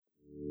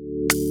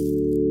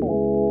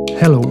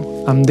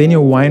Hello, I'm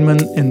Daniel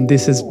Weinman, and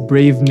this is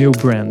Brave New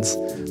Brands,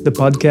 the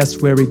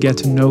podcast where we get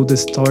to know the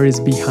stories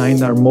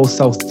behind our most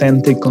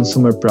authentic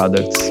consumer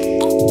products.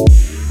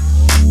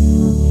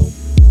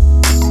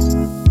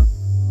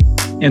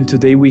 And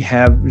today we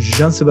have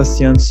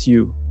Jean-Sébastien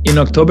Siu. In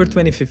October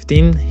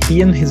 2015,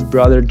 he and his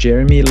brother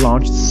Jeremy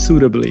launched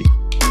Suitably.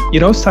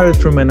 It all started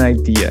from an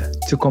idea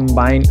to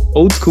combine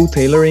old-school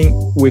tailoring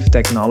with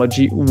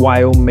technology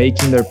while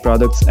making their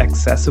products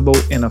accessible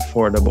and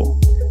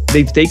affordable.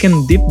 They've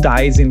taken deep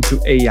dives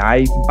into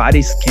AI,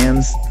 body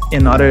scans,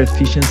 and other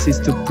efficiencies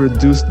to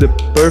produce the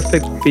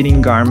perfect fitting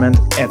garment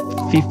at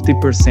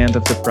 50%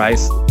 of the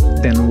price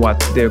than what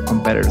their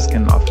competitors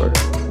can offer.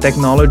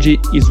 Technology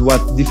is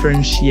what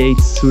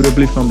differentiates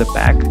Suitably from the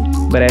pack,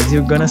 but as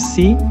you're gonna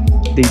see,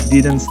 they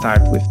didn't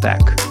start with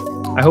tech.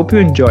 I hope you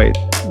enjoy it.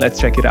 Let's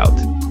check it out.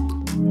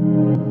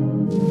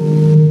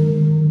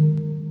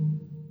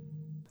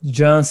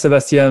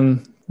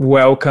 Jean-Sébastien,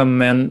 welcome,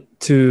 man,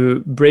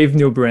 to Brave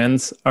New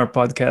Brands, our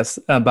podcast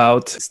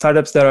about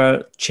startups that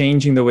are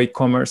changing the way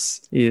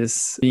commerce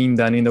is being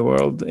done in the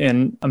world.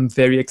 And I'm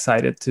very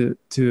excited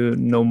to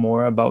know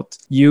more about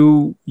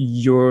you,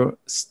 your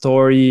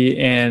story,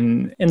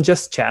 and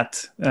just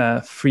chat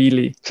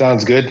freely.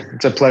 Sounds good.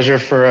 It's a pleasure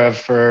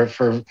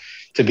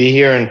to be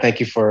here, and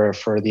thank you for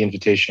the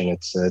invitation.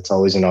 It's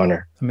always an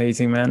honor.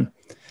 Amazing, man.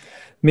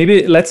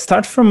 Maybe let's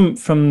start from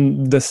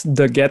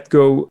the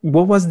get-go.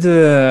 What was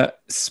the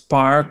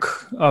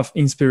spark of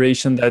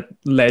inspiration that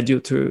led you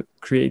to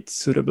create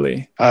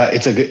Suitably?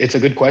 It's a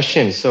good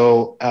question.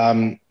 So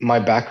my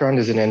background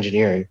is in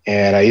engineering,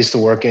 and I used to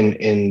work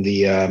in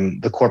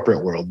the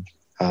corporate world.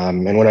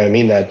 And when I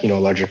mean that,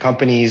 larger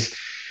companies,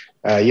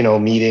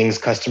 meetings,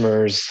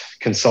 customers,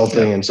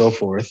 consulting, and so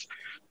forth.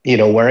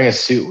 Wearing a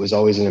suit was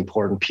always an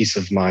important piece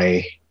of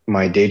my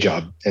day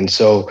job, and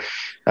so.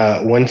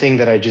 One thing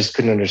that I just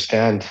couldn't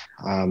understand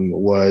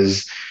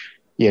was,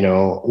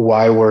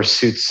 why were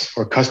suits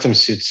or custom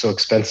suits so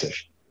expensive?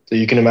 So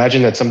you can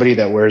imagine that somebody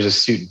that wears a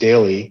suit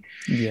daily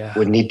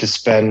would need to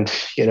spend,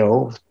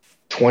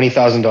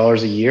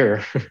 $20,000 a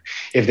year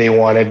if they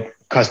wanted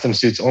custom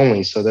suits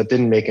only. So that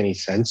didn't make any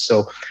sense.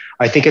 So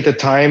I think at the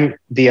time,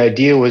 the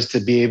idea was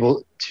to be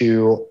able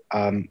to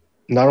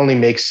not only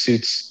make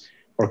suits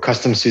or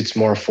custom suits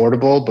more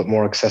affordable, but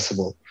more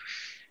accessible.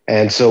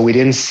 And so we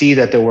didn't see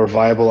that there were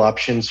viable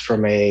options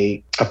from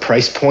a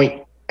price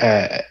point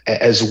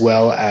as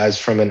well as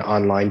from an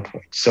online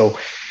point. So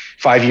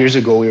 5 years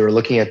ago, we were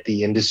looking at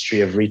the industry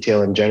of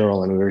retail in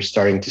general, and we were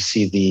starting to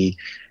see the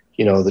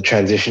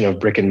transition of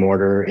brick and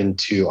mortar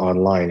into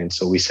online. And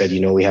so we said,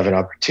 we have an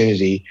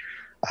opportunity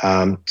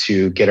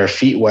to get our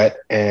feet wet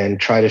and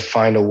try to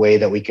find a way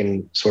that we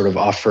can sort of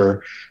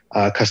offer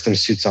custom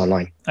suits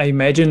online. I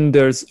imagine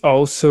there's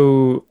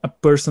also a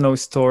personal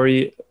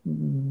story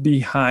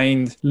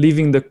behind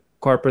leaving the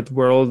corporate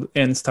world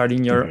and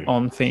starting your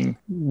own thing.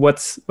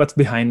 What's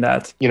behind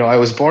that? I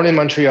was born in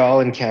Montreal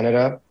in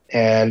Canada,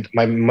 and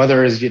my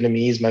mother is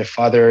Vietnamese. My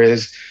father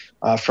is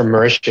from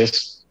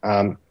Mauritius.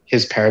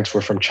 His parents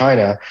were from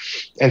China.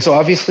 And so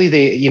obviously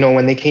they,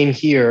 when they came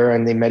here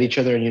and they met each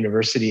other in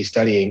university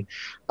studying,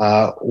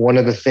 one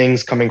of the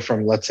things coming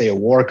from, let's say, a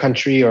war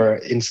country or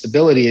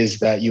instability is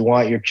that you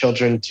want your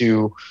children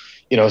to,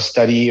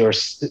 study or,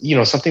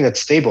 something that's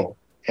stable.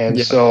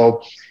 And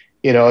so,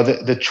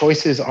 the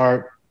choices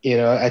aren't,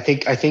 I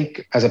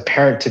think as a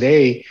parent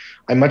today,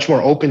 I'm much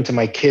more open to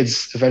my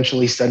kids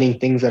eventually studying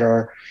things that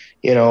are,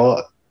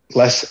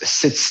 less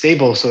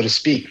stable, so to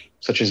speak,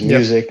 such as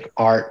music,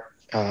 art,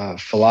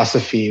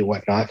 philosophy,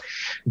 whatnot.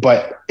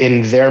 But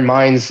in their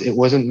minds, it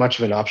wasn't much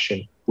of an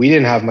option. We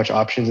didn't have much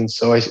options. And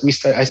so I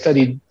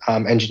studied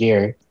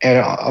engineering. And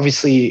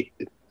obviously,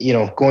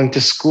 going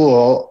to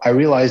school, I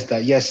realized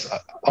that, yes,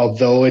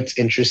 although it's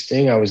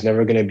interesting, I was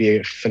never going to be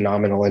a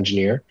phenomenal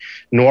engineer,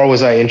 nor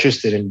was I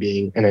interested in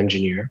being an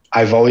engineer.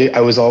 I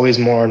was always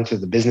more into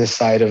the business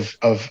side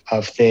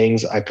of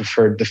things. I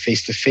preferred the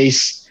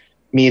face-to-face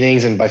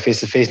meetings, and by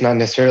face-to-face, not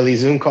necessarily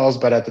Zoom calls,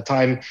 but at the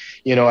time,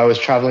 I was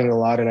traveling a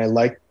lot, and I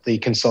liked the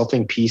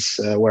consulting piece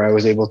where I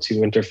was able to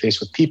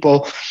interface with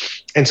people.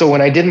 And so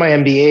when I did my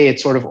MBA, it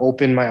sort of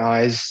opened my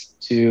eyes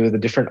to the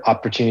different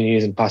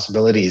opportunities and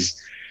possibilities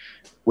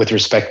with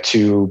respect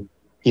to,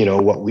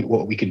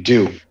 what we could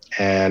do.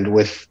 And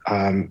with,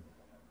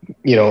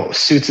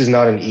 suits is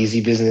not an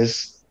easy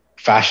business.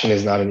 Fashion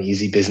is not an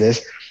easy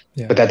business.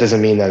 Yeah. But that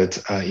doesn't mean that it's,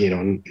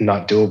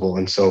 not doable.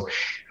 And so,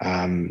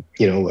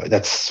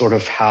 that's sort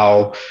of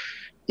how,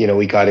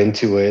 we got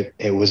into it.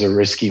 It was a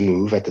risky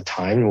move at the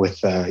time with,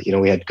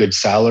 we had good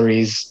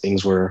salaries.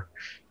 Things were,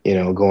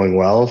 going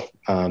well.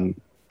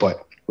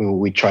 But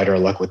we tried our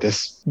luck with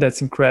this.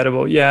 That's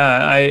incredible.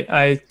 Yeah,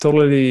 I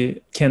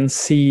totally can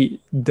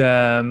see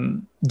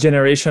the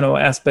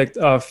generational aspect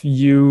of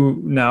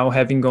you now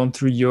having gone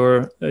through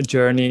your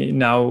journey,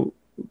 now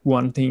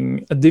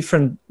wanting a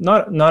different,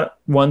 not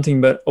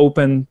wanting, but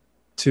open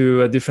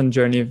to a different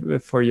journey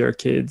for your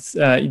kids.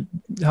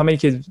 How many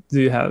kids do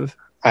you have?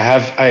 I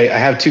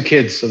have two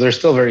kids, so they're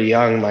still very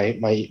young.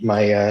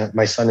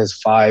 My son is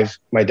 5.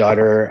 My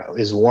daughter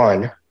is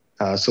 1.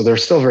 So they're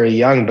still very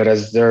young, but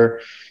as they're,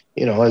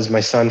 as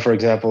my son, for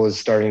example, is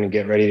starting to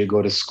get ready to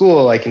go to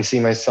school, I can see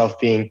myself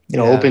being,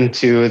 open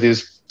to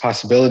these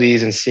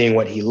possibilities and seeing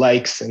what he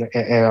likes and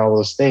all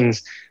those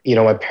things.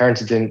 My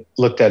parents didn't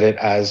looked at it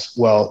as,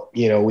 well,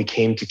 we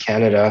came to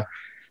Canada.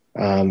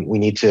 We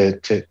need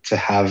to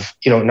have,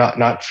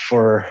 not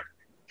for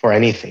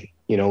anything.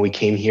 We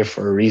came here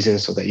for a reason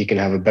so that you can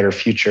have a better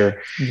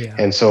future. Yeah.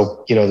 And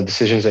so, the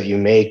decisions that you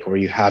make or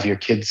you have your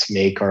kids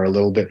make are a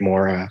little bit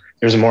more,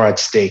 there's more at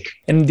stake.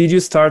 And did you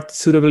start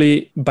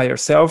Suitably by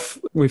yourself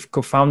with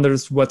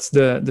co-founders? What's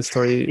the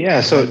story?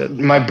 Yeah. So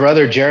my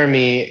brother,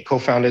 Jeremy,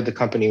 co-founded the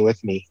company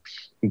with me.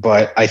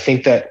 But I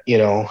think that,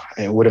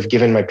 it would have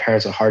given my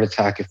parents a heart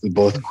attack if we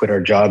both quit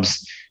our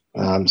jobs.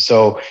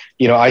 So,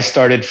 I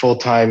started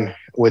full-time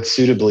with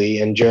Suitably,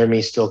 and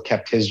Jeremy still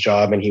kept his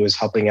job, and he was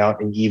helping out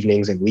in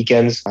evenings and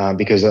weekends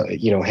because,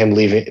 him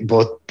leaving,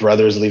 both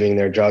brothers leaving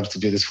their jobs to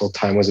do this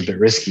full-time was a bit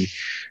risky.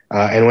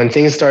 And when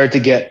things started to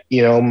get,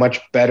 much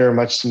better,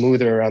 much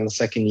smoother around the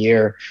second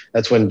year,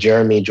 that's when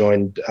Jeremy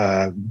joined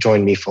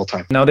me full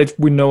time. Now that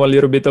we know a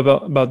little bit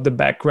about the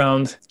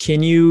background,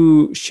 can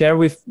you share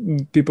with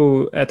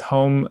people at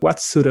home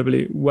what's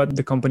Suitably, what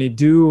the company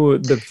do,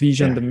 the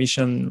vision, the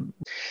mission?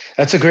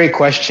 That's a great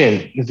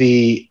question.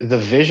 The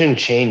vision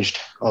changed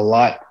a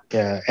lot.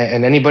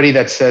 And anybody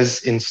that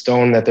says in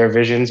stone that their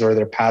visions or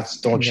their paths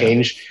don't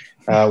change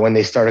when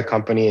they start a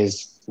company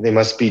they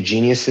must be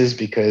geniuses,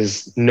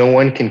 because no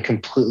one can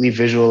completely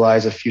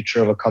visualize a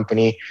future of a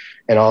company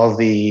and all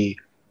the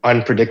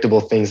unpredictable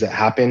things that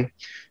happen.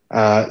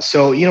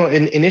 So,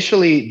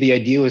 initially the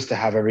idea was to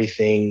have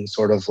everything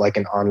sort of like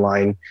an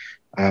online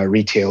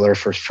retailer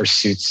for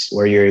suits,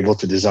 where you're able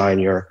to design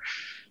your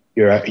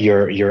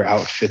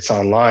outfits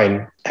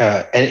online.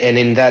 And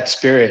in that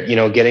spirit,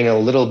 getting a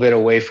little bit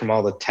away from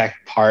all the tech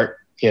part,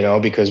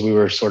 because we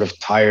were sort of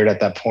tired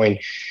at that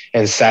point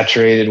and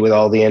saturated with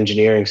all the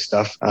engineering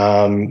stuff.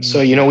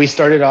 So, we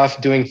started off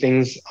doing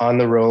things on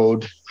the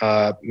road,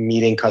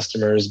 meeting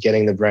customers,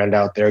 getting the brand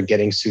out there,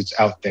 getting suits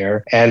out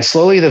there. And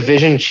slowly the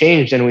vision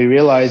changed, and we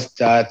realized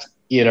that,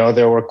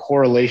 there were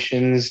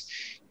correlations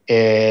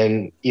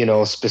in,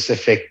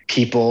 specific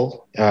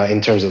people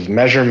in terms of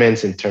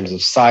measurements, in terms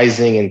of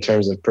sizing, in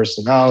terms of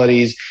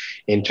personalities,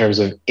 in terms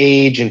of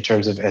age, in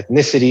terms of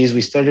ethnicities.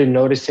 We started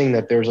noticing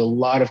that there's a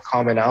lot of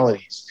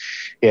commonalities.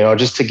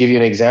 Just to give you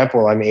an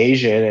example, I'm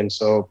Asian. And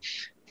so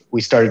we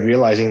started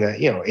realizing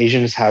that,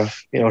 Asians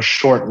have,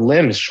 short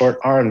limbs, short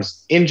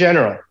arms in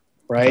general,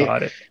 right?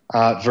 Got it.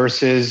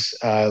 Versus,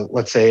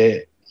 let's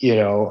say,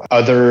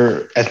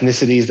 other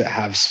ethnicities that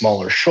have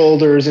smaller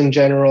shoulders in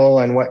general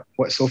and what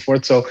so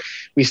forth. So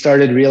we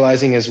started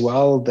realizing as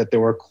well that there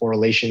were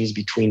correlations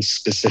between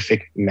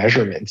specific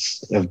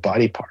measurements of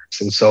body parts.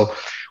 And so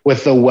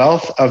with the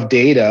wealth of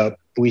data,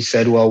 we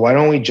said, well, why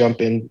don't we jump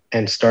in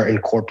and start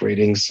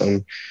incorporating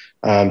some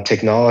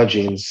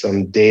technology and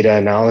some data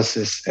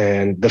analysis.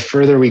 And the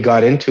further we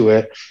got into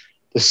it,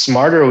 the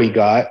smarter we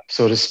got,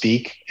 so to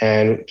speak.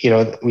 And,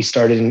 we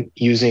started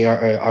using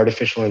our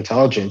artificial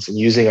intelligence and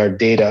using our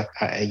data,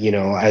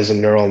 as a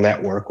neural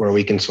network where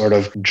we can sort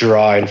of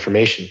draw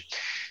information.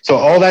 So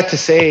all that to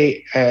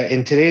say,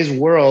 in today's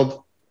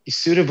world,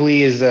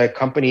 Suitably is a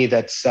company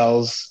that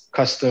sells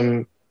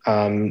custom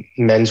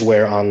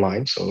menswear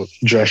online. So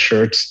dress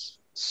shirts,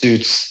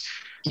 suits,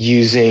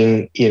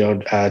 using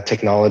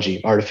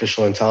technology,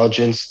 artificial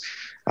intelligence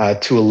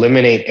to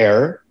eliminate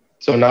error.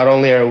 So not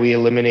only are we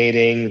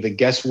eliminating the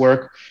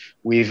guesswork,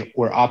 we're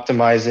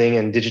optimizing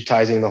and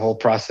digitizing the whole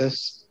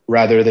process.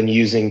 Rather than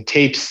using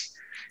tapes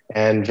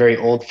and very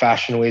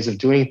old-fashioned ways of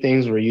doing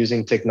things, we're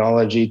using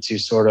technology to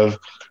sort of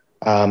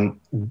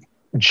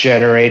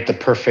generate the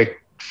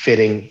perfect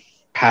fitting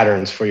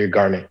patterns for your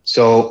garment.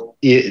 So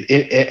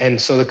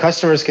so the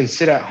customers can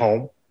sit at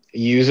home,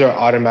 use our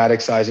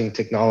automatic sizing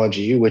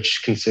technology,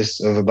 which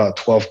consists of about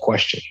 12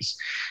 questions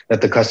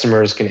that the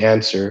customers can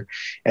answer.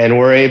 And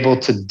we're able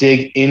to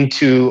dig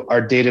into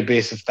our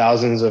database of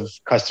thousands of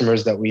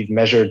customers that we've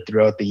measured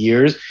throughout the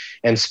years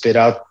and spit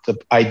out the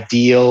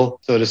ideal,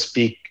 so to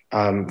speak,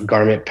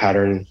 garment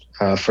pattern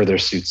for their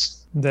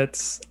suits.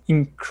 That's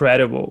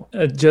incredible.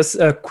 Just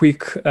a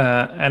quick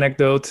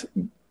anecdote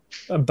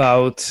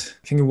about,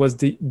 I think it was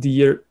the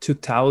year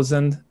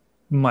 2000,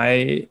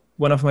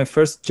 one of my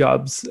first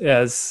jobs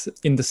as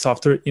in the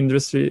software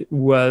industry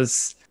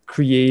was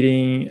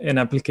creating an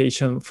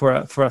application for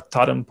a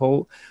totem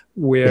pole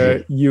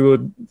where you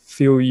would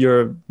fill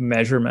your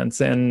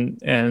measurements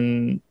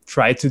and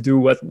try to do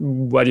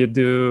what you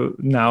do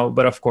now.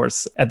 But of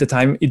course, at the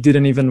time, it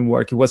didn't even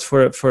work. It was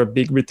for a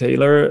big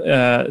retailer.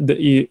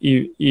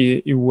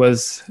 It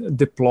was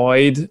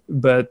deployed,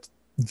 but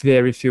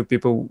very few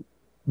people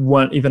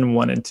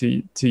wanted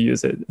to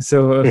use it.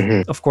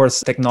 So of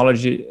course,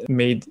 technology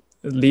made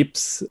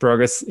leaps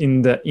progress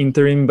in the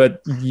interim,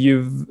 but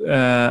you've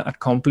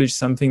accomplished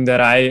something that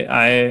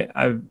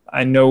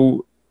I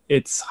know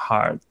it's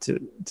hard to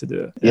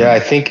do. Yeah, I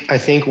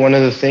think one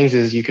of the things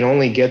is you can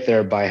only get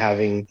there by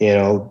having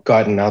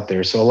gotten out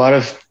there. So a lot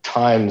of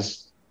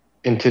times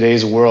in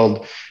today's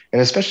world,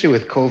 And especially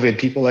with COVID,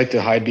 people like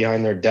to hide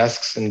behind their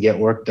desks and get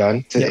work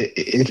done. Yeah.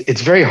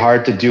 It's very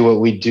hard to do what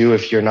we do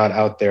if you're not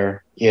out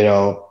there,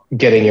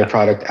 getting your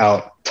product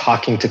out,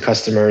 talking to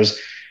customers,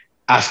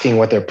 asking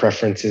what their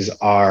preferences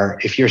are.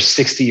 If you're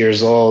 60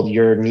 years old,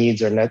 your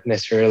needs are not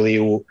necessarily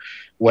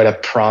what a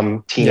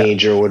prom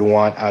teenager would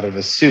want out of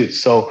a suit.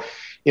 So,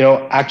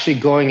 actually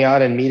going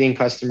out and meeting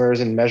customers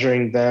and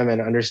measuring them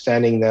and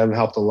understanding them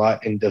helped a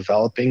lot in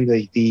developing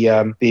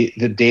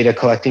the data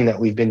collecting that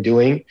we've been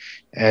doing.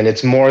 And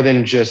it's more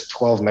than just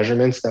 12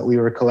 measurements that we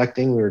were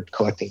collecting. We were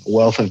collecting a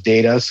wealth of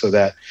data so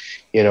that,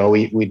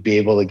 we'd be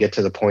able to get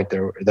to the point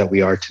that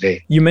we are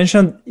today. You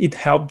mentioned it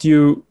helped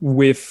you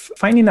with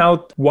finding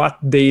out what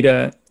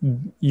data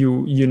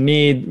you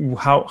need,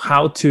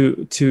 how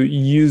to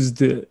use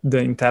the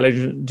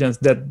intelligence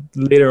that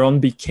later on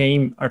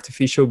became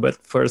artificial, but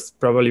first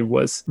probably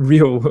was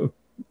real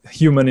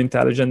human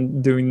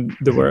intelligence doing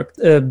the work.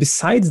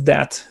 Besides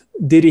that,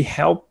 did it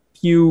help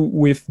you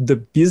with the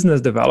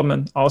business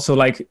development? Also,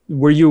 like,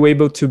 were you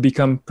able to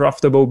become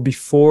profitable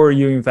before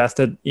you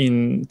invested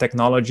in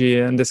technology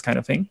and this kind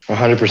of thing?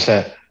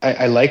 100%.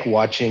 I like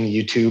watching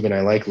YouTube and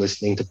I like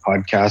listening to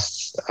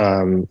podcasts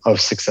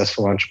of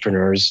successful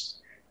entrepreneurs.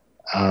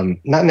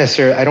 Not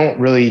necessarily, I don't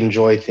really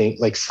enjoy things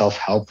like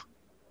self-help,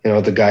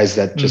 the guys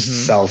that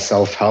just sell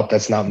self-help.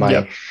 That's not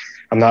my,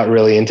 I'm not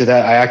really into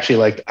that.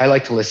 I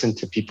like to listen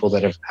to people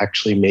that have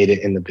actually made it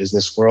in the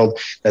business world.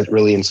 That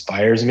really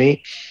inspires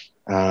me.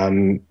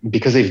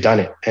 Because they've done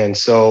it. And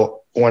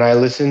so when I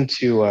listened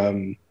to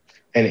an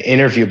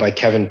interview by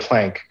Kevin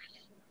Plank,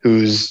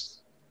 who's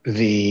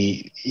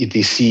the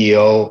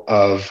CEO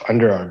of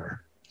Under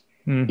Armour,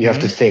 you have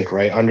to think,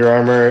 right? Under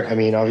Armour, I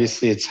mean,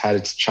 obviously it's had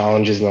its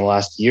challenges in the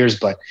last years,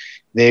 but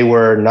they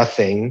were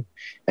nothing.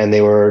 And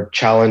they were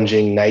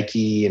challenging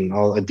Nike and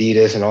all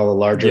Adidas and all the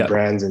larger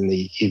brands in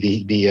the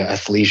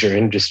athleisure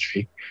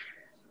industry.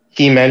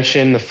 He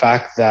mentioned the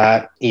fact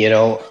that,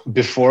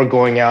 before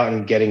going out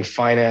and getting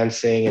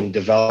financing and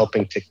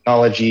developing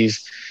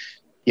technologies,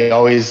 he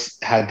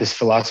always had this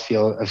philosophy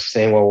of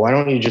saying, well, why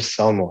don't you just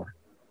sell more?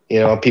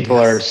 People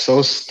are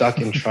so stuck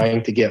in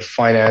trying to get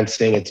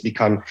financing. It's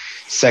become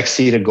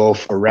sexy to go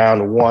for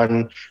round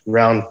one,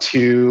 round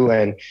two,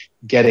 and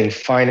getting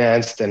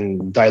financed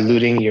and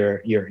diluting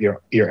your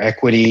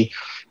equity.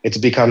 It's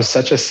become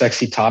such a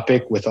sexy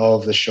topic with all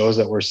of the shows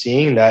that we're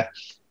seeing that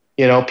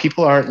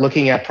people aren't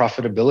looking at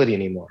profitability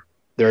anymore.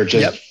 They're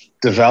just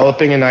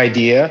developing an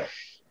idea,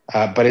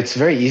 but it's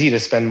very easy to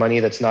spend money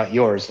that's not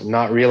yours,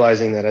 not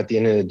realizing that at the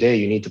end of the day,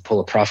 you need to pull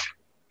a profit.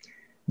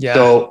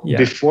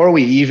 Before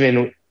we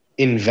even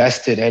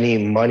invested any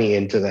money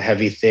into the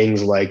heavy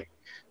things like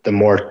the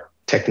more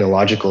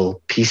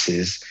technological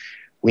pieces,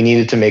 we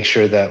needed to make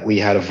sure that we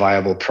had a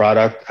viable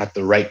product at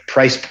the right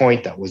price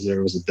point, there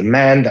was a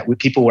demand that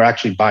people were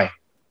actually buying.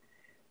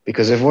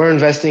 Because if we're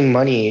investing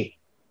money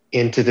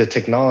into the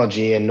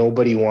technology and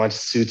nobody wants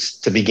suits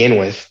to begin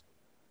with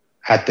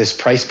at this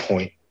price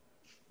point,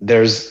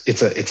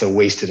 it's a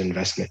wasted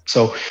investment.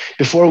 So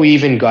before we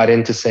even got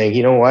into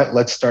saying,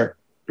 let's start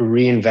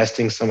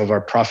reinvesting some of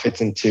our profits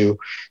into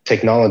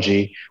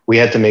technology, we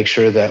had to make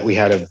sure that we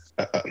had a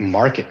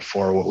market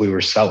for what we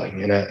were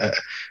selling and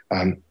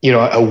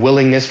a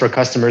willingness for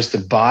customers to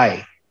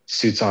buy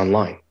suits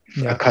online,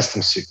 a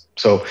custom suit.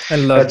 So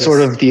that's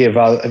sort of the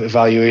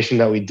evaluation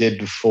that we did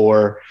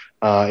before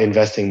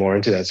investing more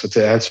into that. So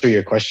to answer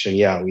your question,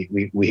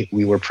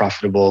 we were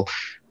profitable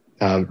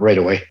right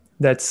away.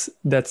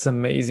 That's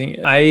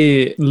amazing.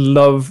 I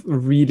love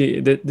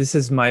really that. This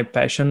is my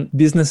passion.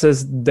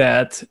 Businesses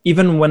that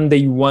even when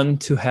they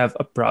want to have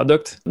a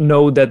product,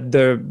 know that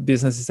their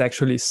business is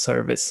actually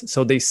service.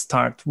 So they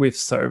start with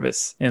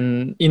service.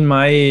 And in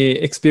my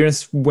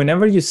experience,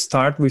 whenever you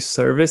start with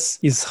service,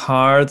 it's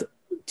hard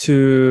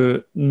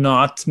to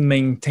not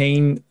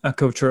maintain a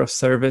culture of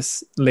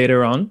service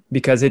later on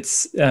because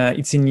it's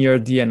in your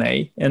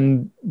DNA.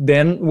 And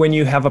then when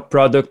you have a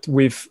product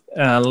with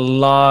a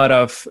lot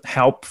of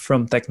help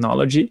from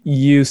technology,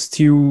 you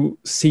still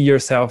see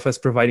yourself as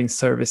providing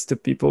service to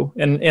people.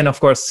 And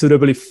of course,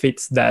 Suitably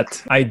fits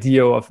that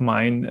ideal of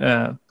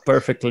mine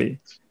perfectly.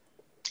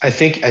 I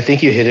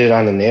think you hit it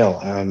on the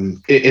nail.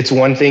 It's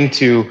one thing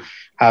to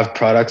have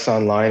products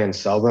online and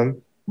sell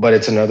them, but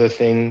it's another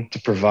thing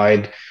to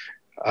provide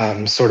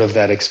sort of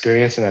that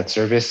experience and that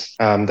service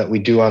that we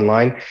do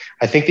online.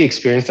 I think the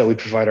experience that we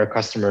provide our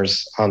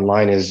customers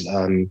online is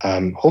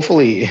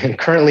hopefully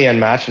currently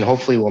unmatched and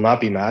hopefully will not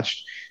be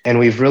matched. And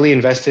we've really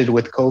invested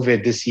with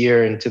COVID this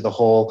year into the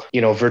whole,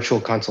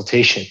 virtual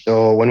consultation.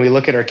 So when we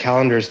look at our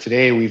calendars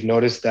today, we've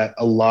noticed that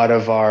a lot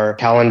of our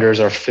calendars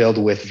are filled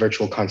with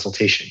virtual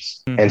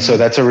consultations. Mm-hmm. And so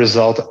that's a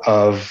result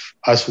of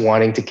us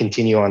wanting to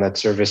continue on that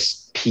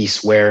service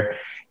piece where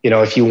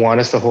if you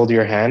want us to hold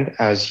your hand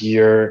as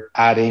you're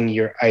adding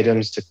your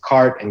items to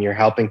cart and you're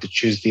helping to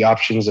choose the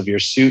options of your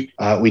suit,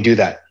 we do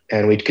that.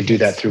 And we could do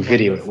that through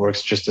video. It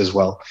works just as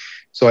well.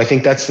 So I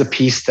think that's the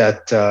piece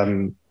that,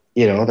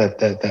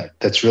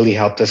 that's really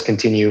helped us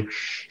continue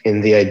in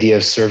the idea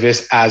of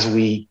service as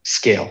we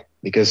scale.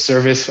 because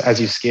service as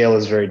you scale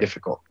is very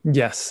difficult.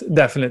 Yes,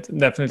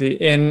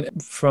 definitely. And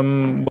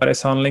from what I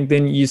saw on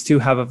LinkedIn, you still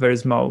have a very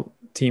small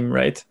team,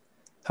 right?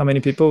 How many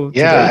people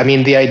Yeah, today? I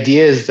mean, the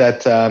idea is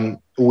that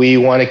we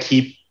want to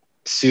keep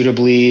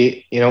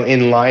Suitably,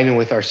 in line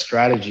with our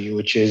strategy,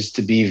 which is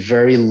to be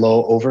very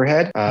low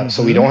overhead.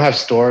 So we don't have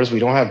stores, we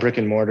don't have brick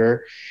and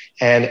mortar,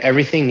 and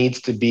everything needs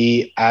to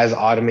be as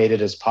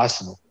automated as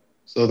possible.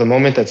 So the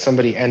moment that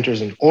somebody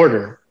enters an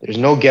order, there's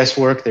no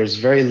guesswork, there's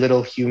very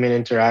little human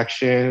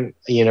interaction.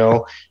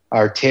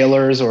 Our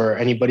tailors or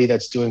anybody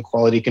that's doing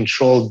quality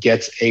control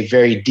gets a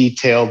very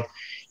detailed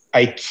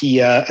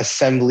IKEA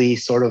assembly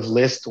sort of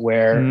list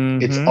where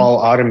it's all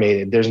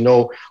automated. There's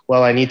no,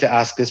 well, I need to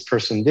ask this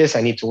person this,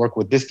 I need to work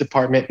with this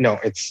department. No,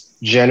 it's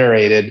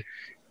generated,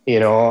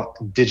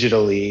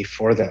 digitally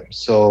for them.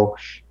 So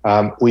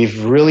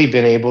we've really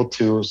been able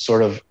to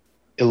sort of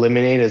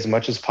eliminate as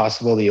much as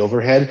possible the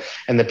overhead.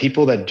 And the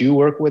people that do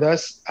work with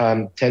us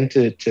tend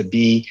to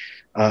be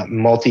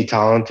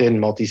multi-talented,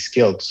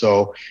 multi-skilled.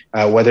 So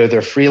whether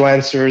they're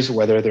freelancers,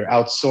 whether they're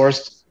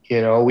outsourced,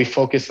 we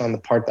focus on the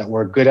part that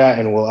we're good at,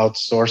 and we'll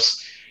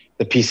outsource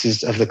the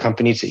pieces of the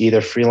company to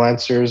either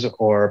freelancers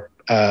or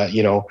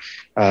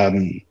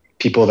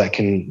people that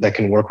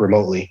can work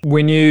remotely.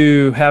 When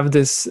you have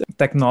this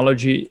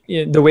technology,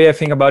 the way I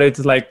think about it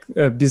is like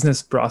a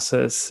business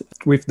process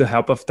with the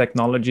help of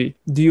technology.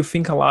 Do you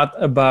think a lot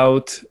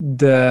about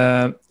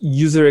the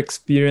user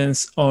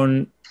experience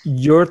on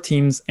your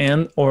team's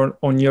end or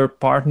on your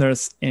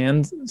partner's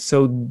end,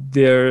 so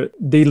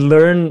they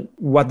learn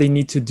what they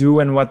need to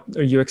do and what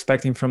are you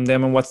expecting from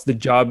them and what's the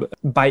job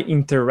by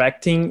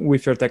interacting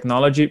with your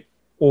technology?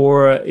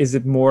 Or is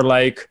it more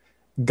like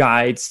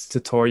guides,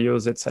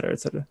 tutorials, etc.,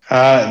 etc.?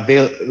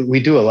 We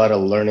do a lot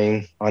of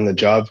learning on the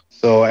job.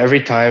 So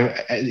every time,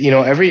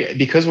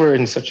 because we're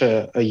in such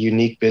a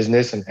unique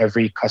business and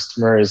every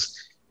customer is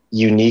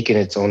unique in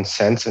its own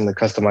sense and the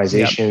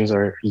customizations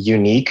are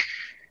unique,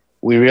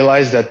 we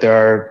realize that there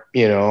are,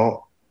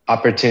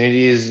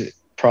 opportunities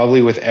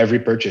probably with every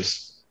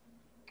purchase.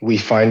 We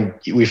find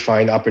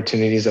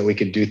opportunities that we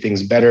could do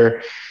things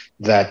better,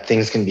 that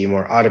things can be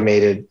more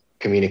automated,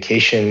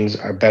 communications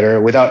are better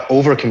without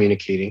over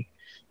communicating.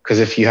 Because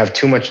if you have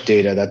too much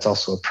data, that's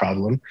also a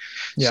problem.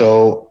 Yeah.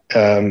 So,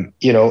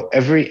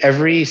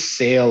 every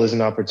sale is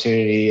an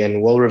opportunity,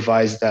 and we'll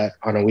revise that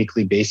on a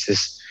weekly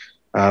basis.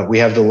 We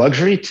have the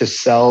luxury to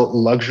sell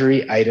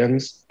luxury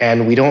items,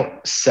 and we don't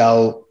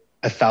sell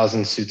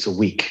 1,000 suits a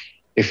week.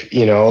 If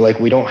we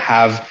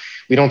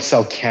don't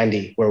sell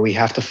candy where we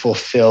have to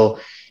fulfill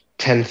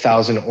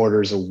 10,000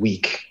 orders a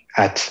week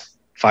at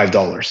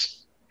 $5.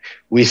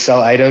 We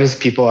sell items,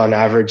 people on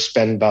average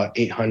spend about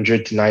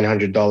 $800 to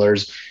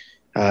 $900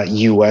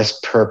 US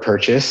per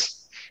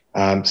purchase.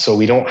 So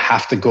we don't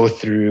have to go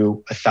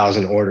through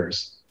 1,000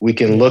 orders. We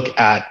can look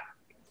at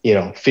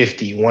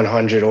 50,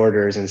 100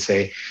 orders and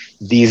say,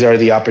 these are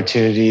the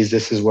opportunities.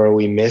 This is where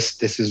we missed.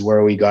 This is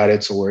where we got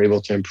it. So we're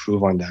able to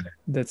improve on that.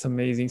 That's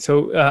amazing.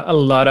 So a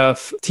lot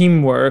of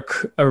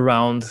teamwork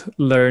around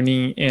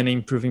learning and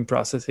improving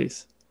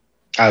processes.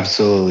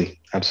 Absolutely.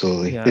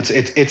 Yeah.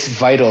 It's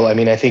vital. I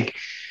mean, I think,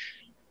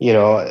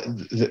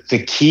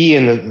 the key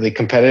and the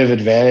competitive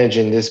advantage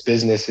in this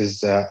business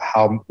is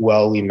how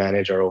well we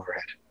manage our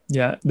overhead.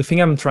 Yeah, the thing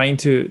I'm trying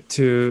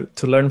to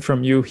learn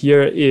from you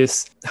here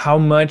is how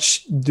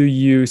much do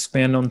you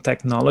spend on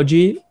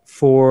technology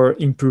for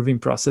improving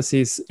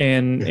processes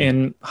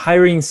and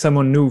hiring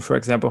someone new, for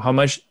example? How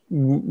much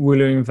will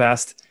you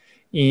invest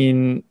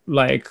in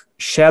like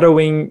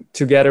shadowing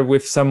together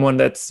with someone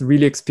that's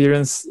really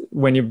experienced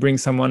when you bring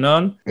someone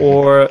on,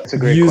 or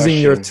using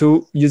your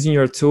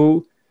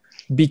tool?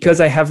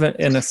 Because I have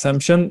an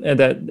assumption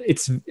that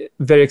it's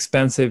very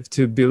expensive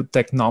to build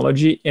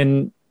technology,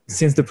 and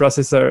since the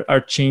processes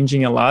are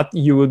changing a lot,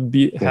 you would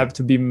have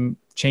to be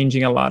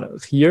changing a lot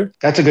here.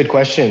 That's a good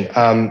question.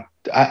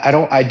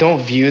 I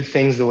don't view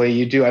things the way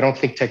you do. I don't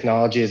think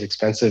technology is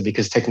expensive,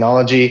 because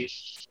technology,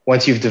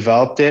 once you've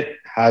developed it,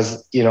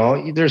 has,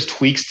 there's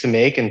tweaks to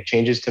make and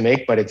changes to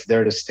make, but it's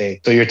there to stay.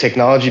 So your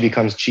technology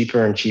becomes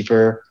cheaper and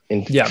cheaper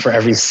for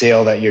every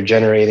sale that you're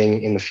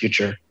generating in the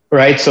future.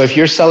 Right. So if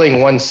you're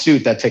selling one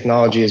suit, that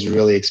technology is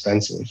really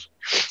expensive.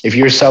 If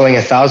you're selling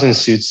 1,000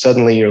 suits,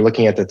 suddenly you're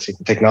looking at the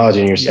technology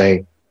and you're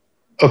saying,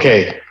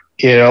 okay,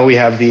 we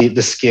have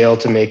the scale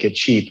to make it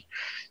cheap.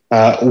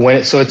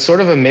 So it's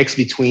sort of a mix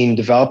between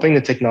developing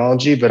the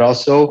technology, but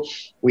also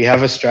we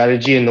have a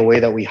strategy in the way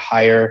that we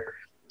hire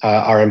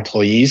our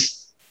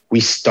employees.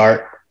 We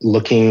start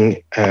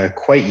looking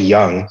quite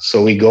young.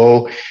 So we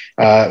go,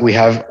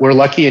 we're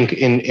lucky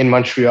in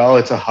Montreal,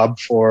 it's a hub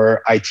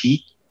for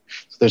IT.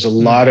 There's a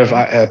lot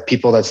of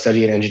people that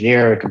study an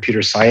engineer,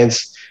 computer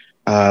science,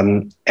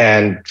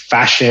 and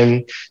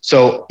fashion.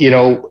 So,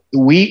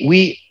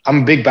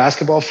 I'm a big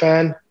basketball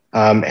fan,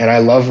 and I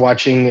love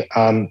watching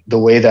the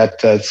way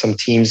that some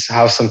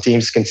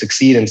teams can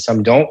succeed and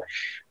some don't.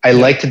 I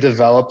like to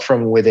develop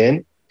from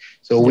within.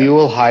 So we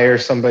will hire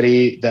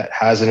somebody that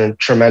has a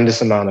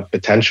tremendous amount of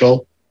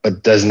potential,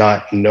 but does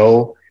not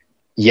know,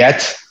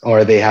 yet,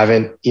 or they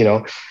haven't,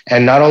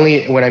 and not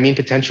only when I mean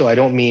potential, I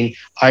don't mean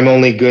I'm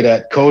only good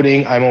at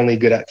coding, I'm only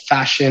good at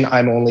fashion,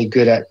 I'm only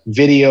good at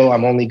video,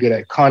 I'm only good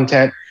at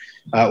content.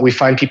 We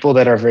find people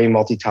that are very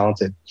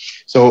multi-talented.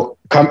 So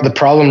the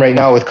problem right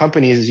now with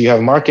companies is you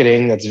have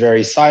marketing that's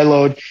very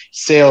siloed,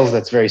 sales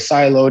that's very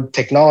siloed,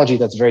 technology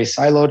that's very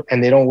siloed,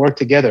 and they don't work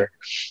together.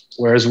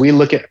 Whereas we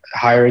look at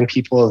hiring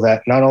people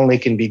that not only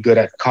can be good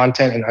at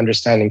content and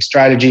understanding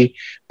strategy,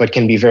 but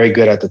can be very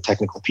good at the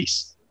technical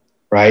piece,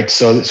 right?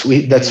 So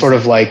that's sort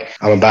of like,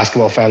 I'm a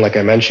basketball fan, like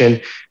I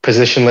mentioned,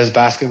 positionless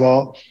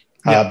basketball.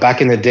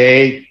 Back in the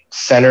day,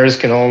 centers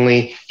can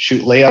only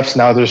shoot layups.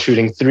 Now they're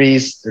shooting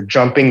threes, they're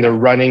jumping, they're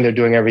running, they're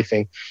doing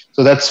everything.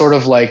 So that's sort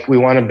of like, we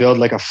want to build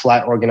like a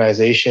flat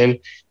organization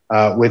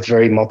with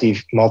very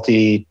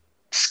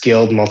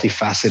multi-skilled,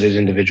 multifaceted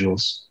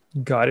individuals.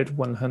 Got it,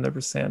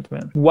 100%,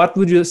 man. What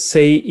would you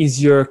say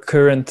is your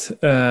current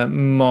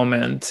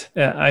moment?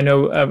 I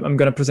know I'm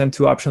going to present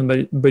two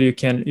options, but you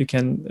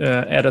can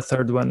add a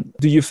third one.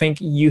 Do you think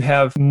you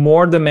have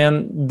more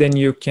demand than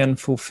you can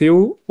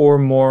fulfill, or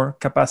more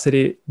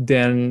capacity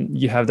than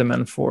you have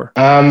demand for?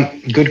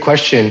 Good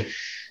question.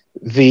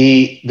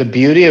 The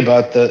beauty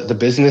about the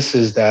business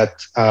is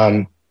that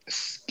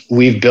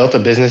we've built a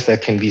business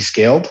that can be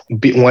scaled.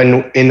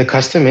 When in the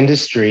custom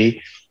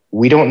industry,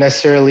 we don't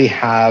necessarily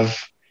have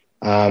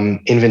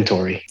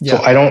inventory. So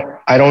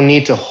I don't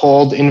need to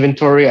hold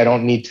inventory. I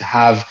don't need to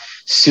have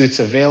suits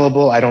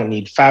available. I don't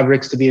need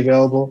fabrics to be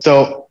available.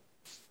 So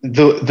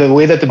the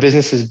way that the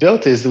business is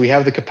built is that we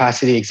have the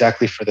capacity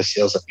exactly for the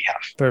sales that we have.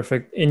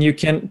 Perfect. And you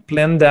can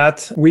plan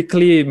that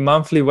weekly,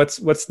 monthly. What's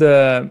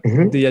the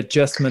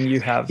adjustment you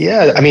have?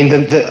 Yeah, I mean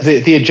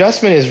the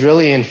adjustment is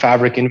really in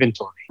fabric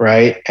inventory,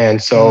 right?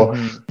 And so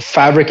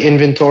fabric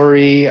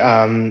inventory,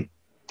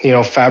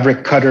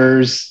 fabric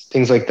cutters,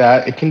 things like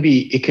that. It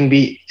can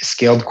be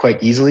scaled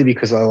quite easily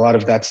because a lot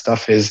of that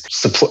stuff is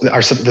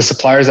the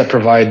suppliers that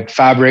provide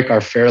fabric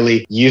are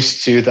fairly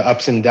used to the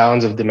ups and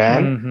downs of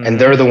demand, and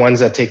they're the ones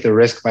that take the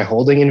risk by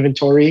holding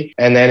inventory.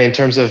 And then in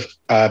terms of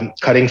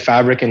cutting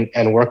fabric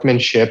and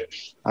workmanship,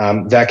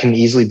 that can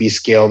easily be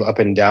scaled up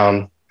and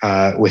down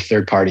with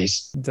third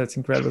parties. That's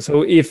incredible.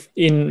 So if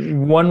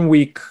in 1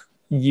 week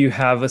you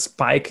have a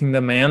spike in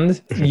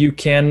demand, you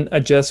can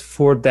adjust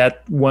for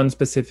that one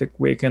specific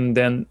week and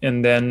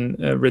then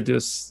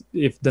reduce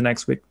if the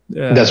next week.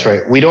 That's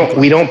right. We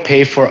don't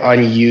pay for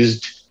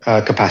unused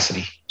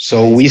capacity.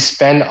 So we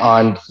spend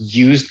on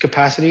used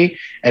capacity,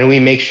 and we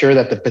make sure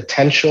that the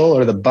potential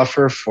or the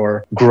buffer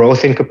for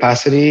growth in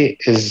capacity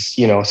is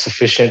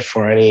sufficient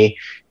for any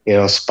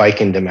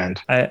spike in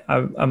demand.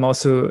 I'm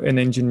also an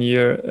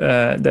engineer.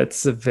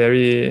 That's a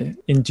very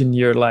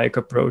engineer-like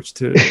approach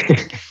to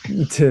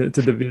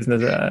the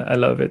business. I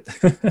love it.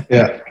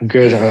 Yeah,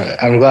 good.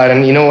 I'm glad.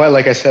 And you know what?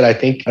 Like I said, I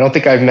don't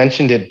think I've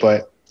mentioned it,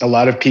 but a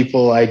lot of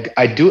people,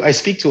 I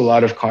speak to a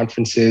lot of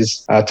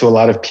conferences, to a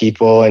lot of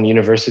people and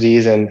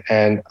universities,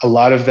 and a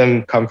lot of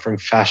them come from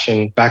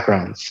fashion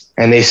backgrounds.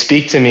 And they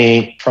speak to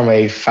me from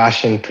a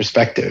fashion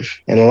perspective.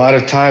 And a lot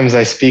of times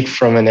I speak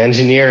from an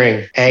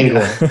engineering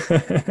angle.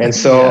 Yeah. And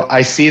so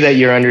I see that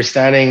you're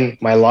understanding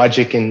my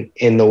logic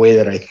in the way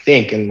that I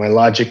think, and my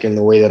logic in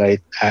the way that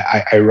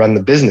I run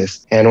the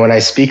business. And when I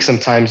speak,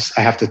 sometimes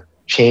I have to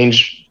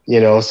change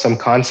some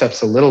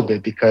concepts a little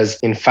bit, because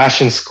in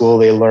fashion school,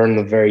 they learn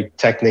the very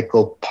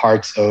technical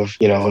parts of,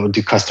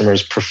 do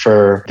customers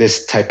prefer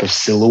this type of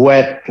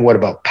silhouette? What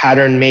about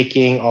pattern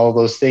making? All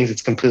those things.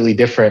 It's completely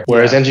different.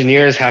 Whereas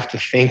engineers have to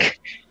think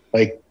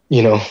like,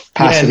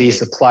 capacity,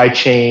 supply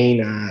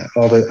chain,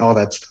 all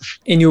that stuff.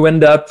 And you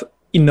end up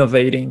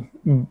innovating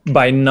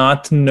by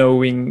not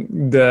knowing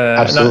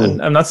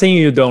I'm not saying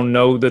you don't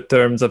know the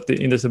terms of the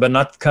industry, but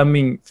not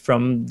coming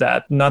from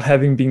that, not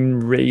having been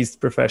raised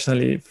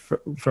professionally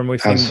from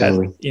within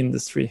that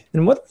industry.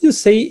 And what would you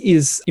say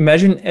is,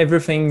 imagine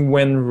everything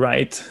went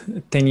right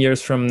 10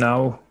 years from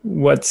now,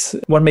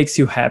 what makes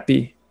you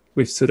happy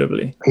with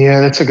Suitably?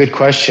 Yeah, that's a good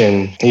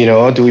question.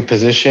 Do we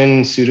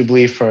position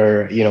Suitably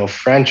for,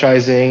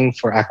 franchising,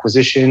 for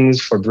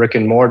acquisitions, for brick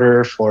and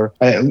mortar, for,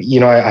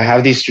 I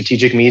have these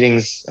strategic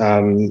meetings,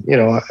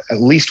 at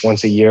least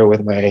once a year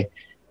with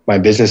my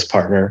business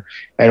partner.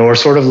 And we're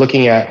sort of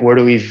looking at where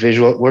do we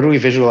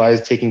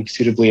visualize taking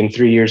Suitably in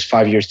 3 years,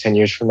 5 years, 10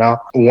 years from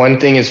now.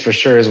 One thing is for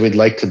sure is we'd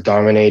like to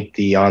dominate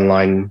the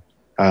online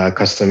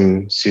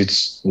custom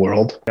suits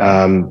world.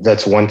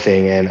 That's one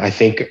thing. And I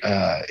think,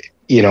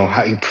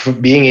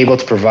 being able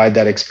to provide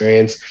that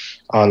experience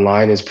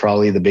online is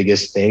probably the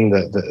biggest thing,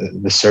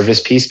 the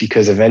service piece,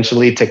 because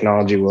eventually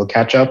technology will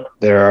catch up.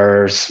 There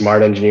are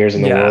smart engineers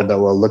in the world that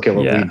will look at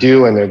what we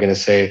do, and they're going to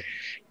say,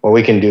 well,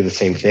 we can do the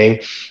same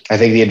thing. I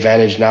think the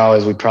advantage now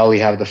is we probably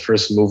have the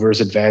first movers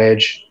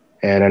advantage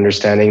and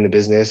understanding the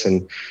business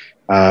and,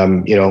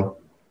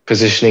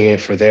 positioning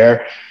it for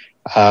there.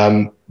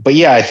 But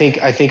yeah, I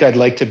think I'd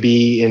like to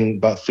be in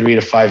about 3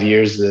 to 5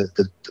 years,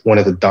 one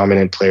of the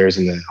dominant players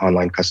in the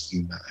online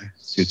custom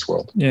suits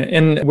world. Yeah.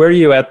 And where are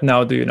you at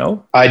now? Do you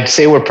know? I'd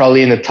say we're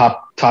probably in the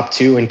top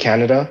 2 in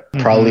Canada,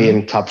 probably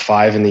in top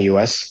 5 in the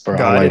US for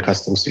online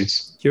custom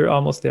suits. You're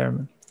almost there,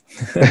 man.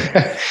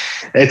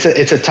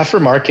 It's a tougher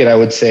market, I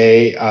would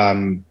say,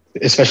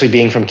 especially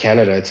being from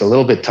Canada. It's a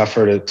little bit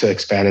tougher to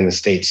expand in the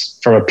States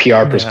from a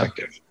PR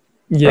perspective.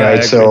 Yeah,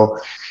 right. So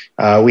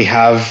we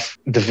have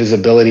the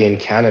visibility in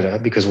Canada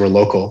because we're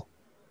local.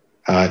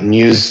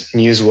 News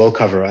will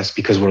cover us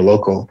because we're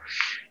local.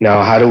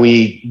 Now, how do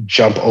we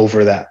jump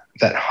over that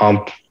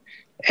hump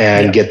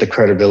and get the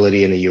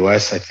credibility in the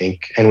US, I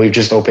think? And we've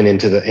just opened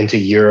into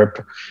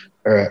Europe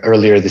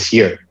earlier this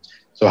year.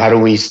 So how do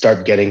we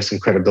start getting some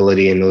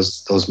credibility in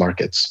those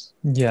markets?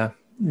 Yeah,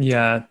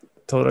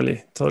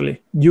 totally.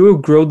 You will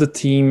grow the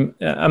team.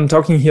 I'm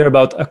talking here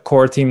about a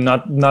core team,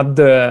 not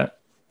the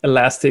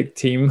elastic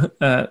team,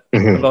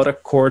 about a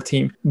core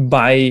team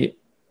by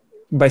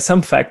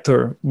some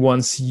factor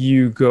once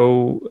you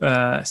go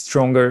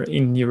stronger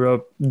in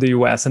Europe, the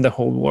US, and the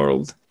whole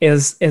world.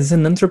 As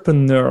an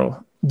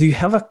entrepreneur, do you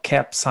have a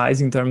cap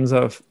size in terms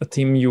of a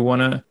team you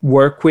want to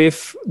work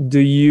with? Do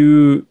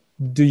you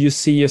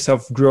see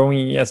yourself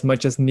growing as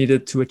much as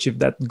needed to achieve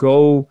that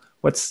goal?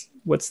 What's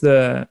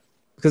the,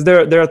 because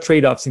there are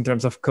trade-offs in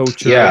terms of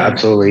culture. Yeah,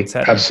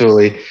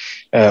 absolutely.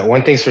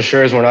 One thing's for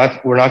sure is we're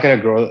not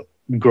going to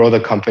grow the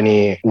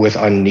company with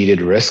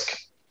unneeded risk.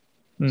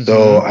 Mm-hmm.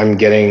 So I'm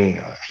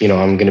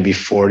going to be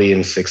 40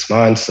 in 6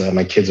 months.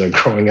 My kids are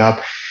growing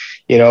up.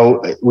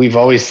 We've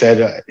always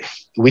said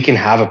we can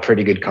have a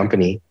pretty good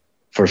company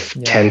for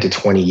 10 to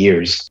 20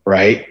 years,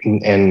 right?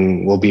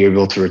 And we'll be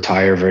able to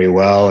retire very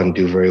well and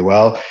do very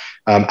well.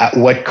 At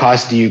what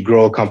cost do you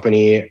grow a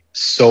company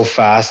so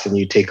fast and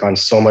you take on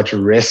so much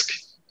risk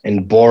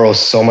and borrow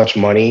so much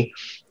money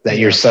that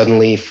you're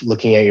suddenly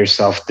looking at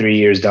yourself 3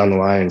 years down the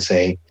line and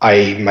saying,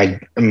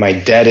 my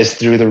debt is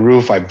through the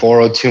roof. I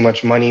borrowed too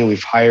much money.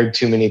 We've hired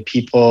too many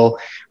people.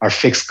 Our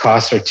fixed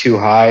costs are too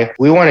high.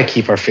 We want to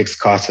keep our fixed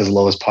costs as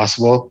low as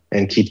possible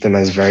and keep them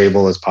as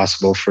variable as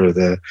possible for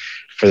the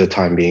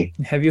time being.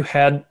 Have you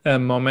had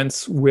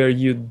moments where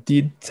you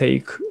did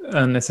take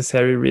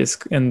unnecessary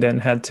risk and then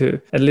had to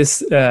at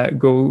least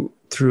go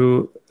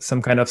through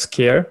some kind of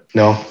scare?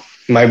 No.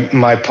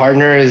 My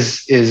partner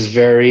is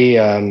very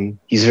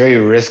he's very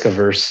risk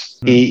averse.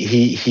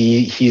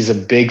 He's a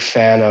big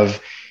fan of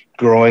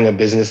growing a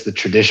business the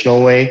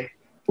traditional way,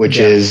 which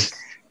is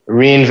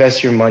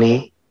reinvest your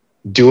money,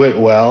 do it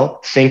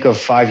well, think of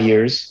 5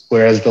 years,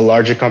 whereas the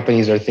larger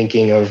companies are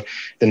thinking of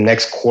the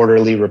next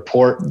quarterly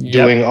report,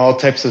 doing all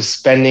types of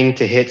spending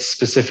to hit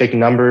specific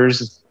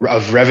numbers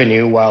of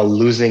revenue while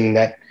losing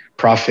net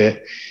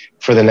profit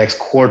for the next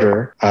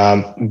quarter.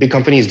 Big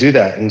companies do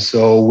that. And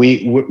so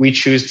we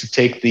choose to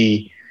take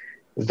the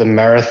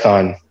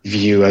marathon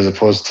view as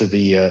opposed to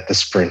the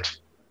sprint.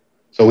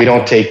 So we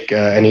don't take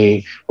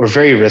we're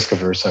very risk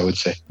averse, I would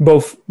say.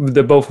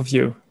 The both of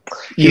you.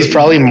 He's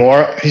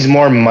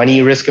more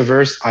money risk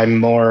averse. I'm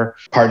more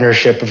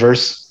partnership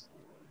averse.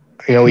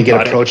 We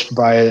get approached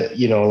by,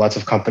 lots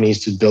of companies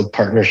to build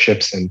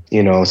partnerships and,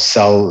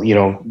 sell,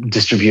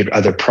 distribute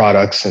other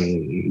products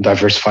and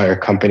diversify our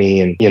company.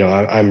 And,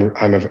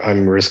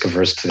 I'm risk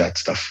averse to that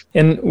stuff.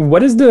 And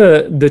what is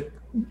the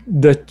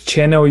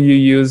channel you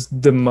use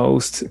the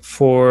most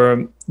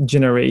for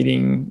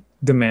generating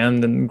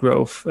demand and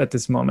growth at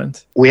this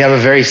moment? We have a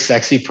very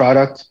sexy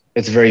product.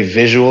 It's very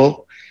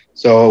visual.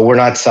 So we're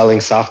not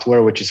selling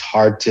software, which is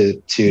hard to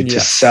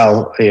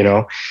sell,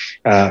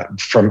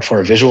 for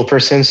a visual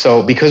person.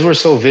 So because we're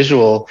so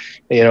visual,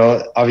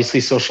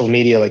 obviously social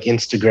media like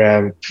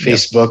Instagram,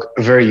 Facebook,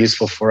 very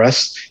useful for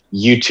us.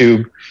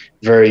 YouTube,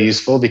 very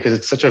useful because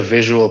it's such a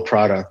visual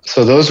product.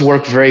 So those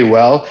work very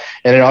well.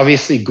 And then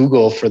obviously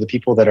Google, for the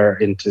people that are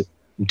into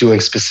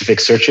doing specific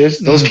searches,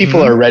 those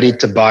people are ready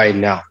to buy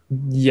now.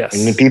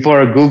 Yes. And people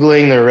are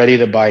Googling, they're ready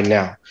to buy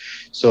now.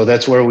 So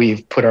that's where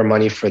we've put our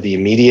money for the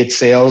immediate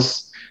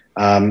sales.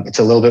 It's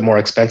a little bit more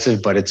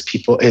expensive, but it's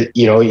people,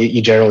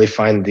 you generally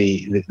find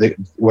the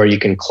where you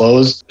can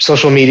close.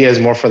 Social media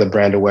is more for the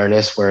brand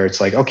awareness, where it's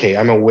like, okay,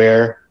 I'm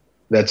aware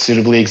that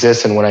Suitably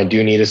exists. And when I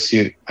do need a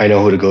suit, I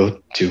know who to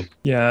go to.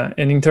 Yeah.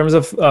 And in terms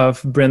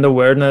of brand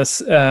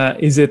awareness,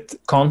 is it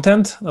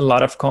content, a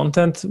lot of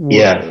content?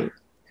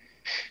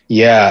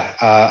 Yeah.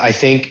 I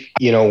think,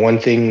 one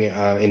thing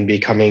in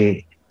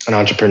becoming an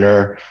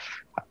entrepreneur,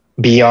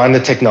 beyond the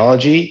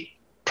technology,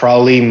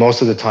 probably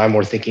most of the time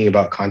we're thinking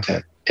about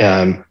content.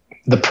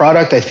 The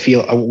product I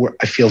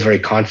feel very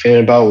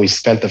confident about. We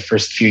spent the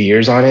first few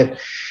years on it.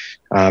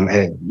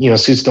 And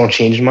suits don't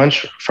change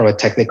much from a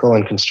technical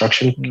and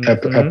construction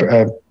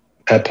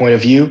point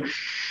of view.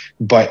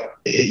 But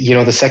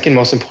the second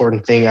most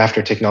important thing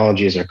after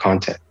technology is our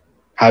content.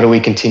 How do we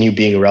continue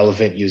being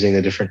relevant using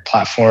the different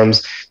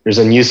platforms? There's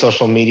a new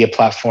social media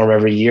platform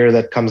every year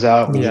that comes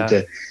out. We need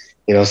to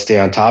stay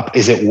on top.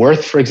 Is it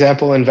worth, for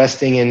example,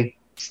 investing in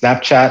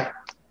Snapchat?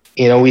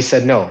 We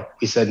said no.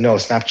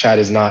 Snapchat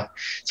is not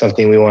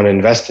something we want to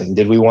invest in.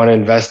 Did we want to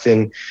invest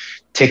in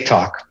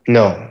TikTok?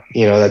 No.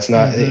 That's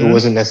not. It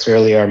wasn't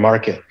necessarily our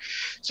market.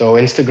 So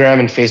Instagram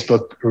and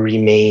Facebook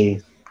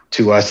remain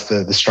to us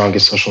the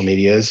strongest social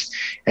medias,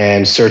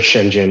 and search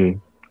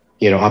engine,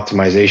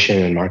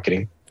 optimization and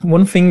marketing.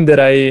 One thing that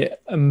I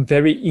am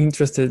very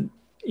interested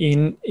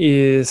in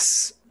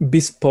is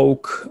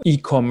bespoke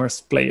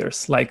e-commerce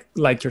players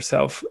like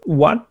yourself.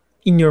 What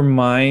in your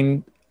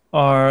mind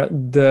are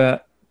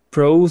the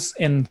pros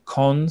and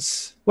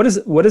cons? What is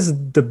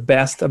the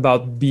best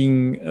about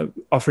being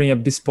offering a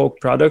bespoke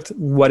product?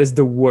 What is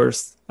the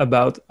worst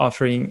about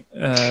offering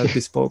a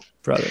bespoke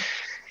product?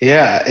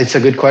 Yeah, it's a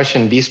good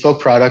question. Bespoke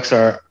products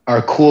are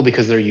cool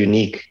because they're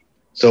unique.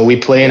 So we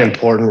play an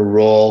important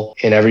role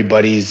in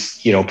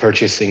everybody's,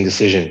 purchasing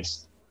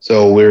decisions.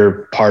 So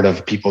we're part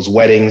of people's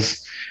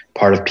weddings,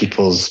 part of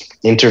people's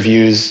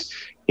interviews.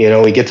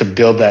 We get to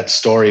build that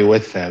story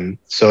with them.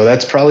 So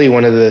that's probably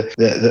one of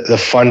the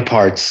fun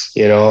parts,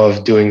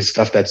 of doing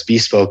stuff that's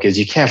bespoke is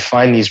you can't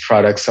find these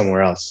products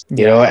somewhere else.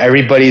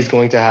 Everybody's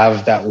going to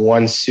have that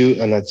one suit,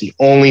 and that's the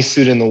only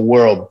suit in the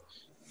world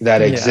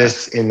that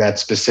exists in that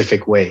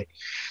specific way.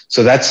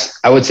 So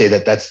I would say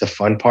that's the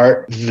fun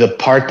part. The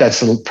part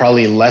that's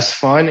probably less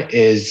fun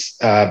is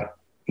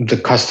the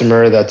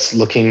customer that's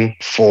looking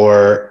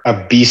for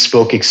a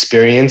bespoke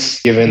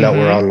experience, given that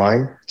we're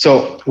online.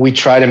 So we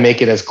try to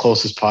make it as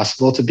close as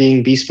possible to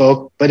being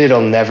bespoke, but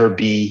it'll never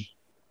be,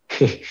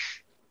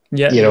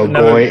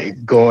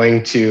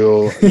 going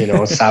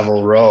to,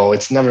 Savile Row.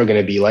 It's never going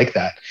to be like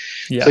that.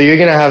 Yeah. So you're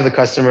going to have the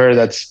customer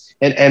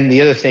and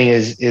the other thing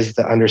is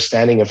the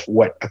understanding of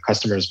what a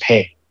customer is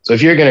paying. So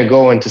if you're going to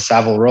go into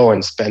Savile Row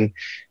and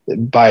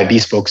buy a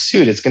bespoke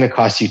suit, it's going to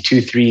cost you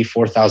 $2,000,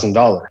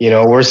 $3,000,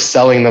 $4,000. We're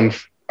selling them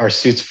our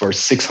suits for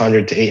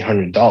 $600 to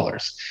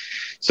 $800.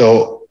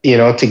 So,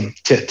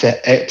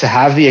 to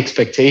have the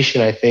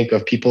expectation, I think,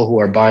 of people who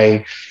are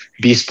buying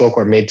bespoke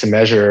or made to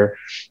measure,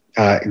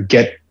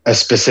 get a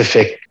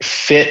specific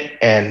fit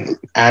and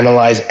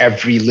analyze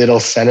every little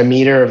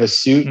centimeter of a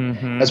suit.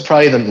 That's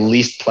probably the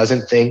least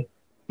pleasant thing,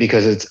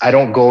 because I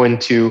don't go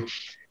into,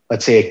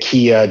 let's say, a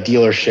Kia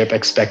dealership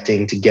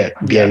expecting to get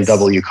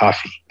BMW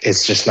coffee.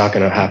 It's just not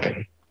going to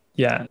happen.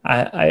 Yeah,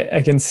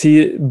 I can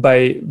see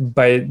by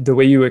the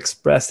way you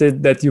express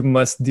it that you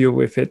must deal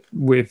with it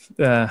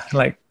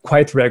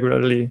quite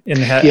regularly, and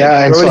have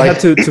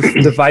to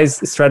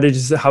devise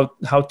strategies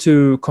how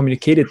to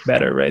communicate it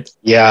better, right?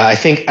 Yeah, I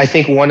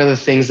think one of the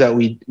things that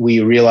we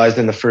realized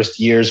in the first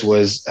years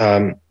was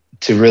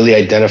to really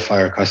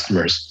identify our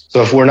customers.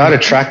 So if we're not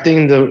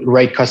attracting the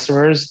right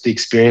customers, the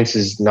experience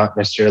is not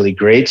necessarily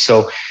great.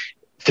 So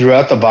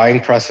throughout the buying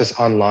process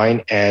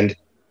online, and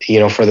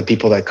for the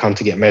people that come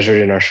to get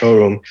measured in our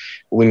showroom,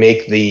 we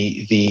make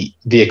the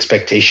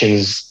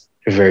expectations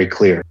very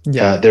clear.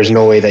 Yeah. There's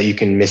no way that you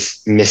can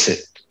miss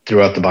it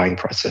throughout the buying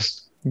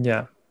process.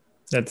 Yeah,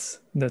 that's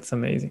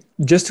amazing.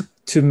 Just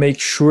to make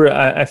sure,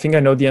 I think I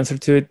know the answer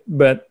to it,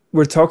 but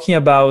we're talking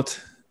about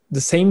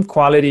the same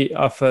quality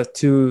of a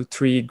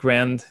 $2-3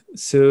 grand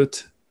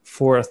suit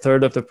for a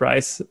third of the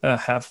price,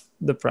 half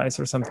the price,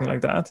 or something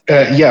like that.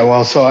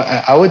 So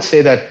I would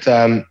say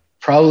that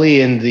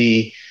probably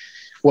in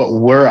what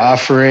we're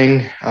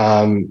offering,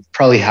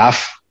 probably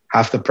half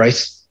the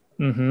price.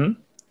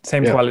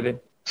 Same quality.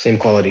 Same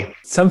quality.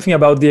 Something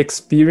about the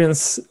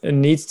experience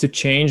needs to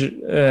change,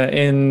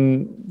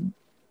 and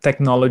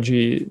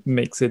technology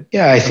makes it.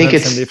 Yeah, I think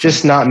it's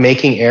just not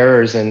making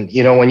errors. And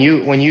when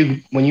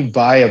you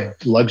buy a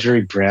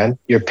luxury brand,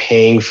 you're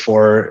paying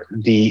for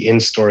the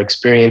in-store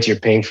experience, you're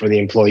paying for the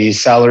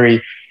employee's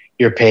salary,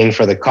 you're paying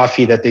for the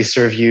coffee that they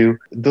serve you.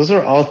 Those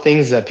are all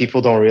things that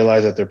people don't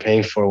realize that they're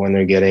paying for when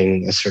they're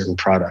getting a certain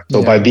product.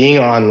 So by being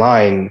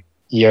online,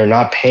 you're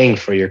not paying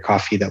for your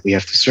coffee that we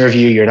have to serve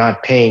you. You're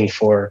not paying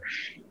for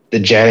the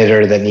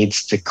janitor that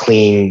needs to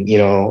clean,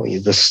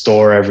 the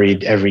store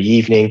every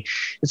evening.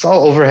 It's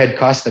all overhead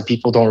costs that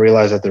people don't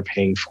realize that they're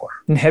paying for.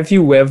 And have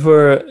you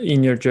ever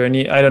in your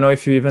journey, I don't know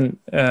if you even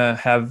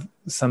have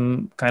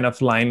some kind of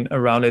line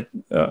around it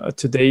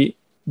today,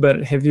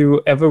 but have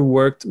you ever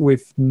worked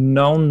with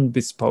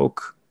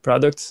non-bespoke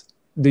products?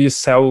 Do you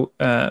sell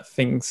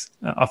things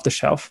off the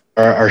shelf?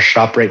 Our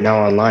shop right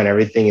now online,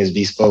 everything is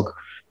bespoke.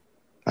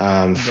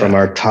 From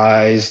our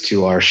ties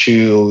to our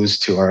shoes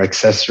to our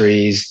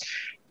accessories.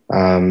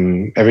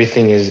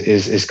 Everything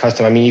is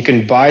custom. I mean, you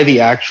can buy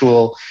the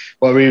actual,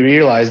 what we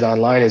realized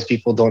online is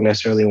people don't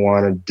necessarily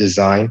want to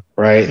design,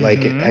 right? Like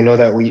I know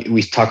that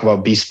we talk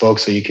about bespoke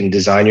so you can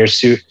design your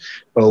suit,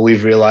 but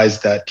we've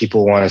realized that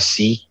people want to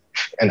see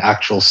an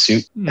actual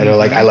suit and they're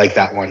like, I like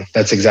that one.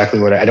 That's exactly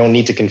what I don't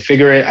need to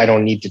configure it. I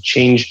don't need to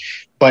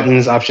change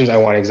buttons, options. I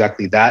want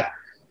exactly that.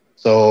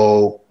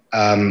 So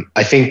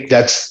I think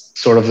that's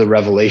sort of the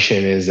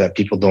revelation, is that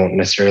people don't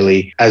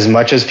necessarily, as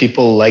much as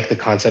people like the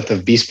concept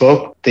of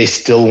bespoke, they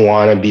still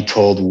want to be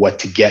told what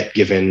to get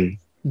given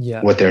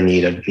what their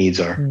needs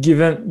are.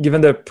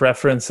 Given their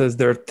preferences,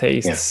 their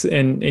tastes,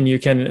 and you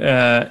can,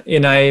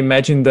 and I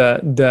imagine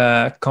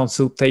the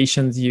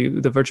consultations,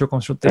 the virtual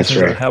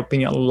consultations are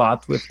helping a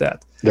lot with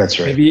that. That's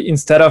right. Maybe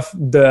instead of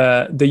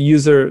the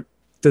user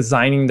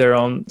designing their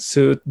own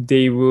suit,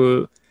 they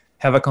will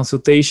have a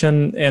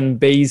consultation, and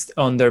based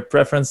on their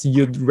preference,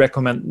 you'd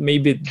recommend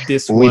maybe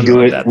this one. We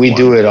do it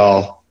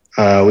all.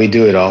 We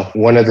do it all.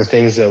 One of the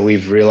things that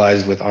we've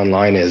realized with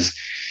online is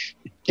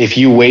If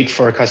you wait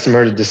for a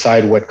customer to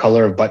decide what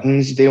color of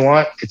buttons they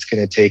want, it's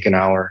going to take an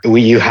hour.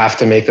 You have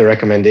to make the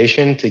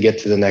recommendation to get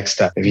to the next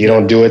step. If you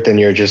don't do it, then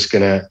you're just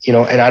going to,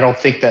 and I don't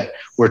think that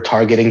we're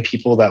targeting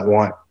people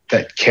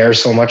that care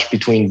so much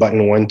between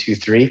button 1, 2,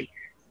 3.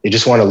 They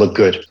just want to look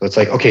good. So it's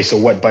like, okay, so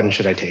what button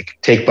should I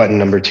take? Take button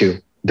number 2.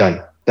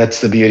 Done. That's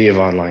the beauty of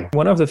online.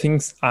 One of the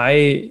things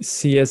I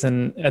see as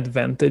an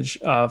advantage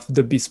of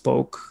the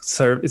bespoke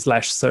service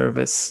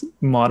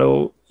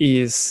model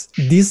is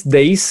these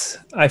days,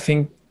 I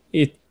think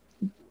it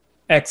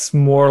acts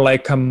more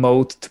like a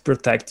moat to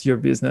protect your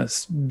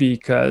business,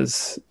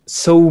 because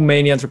so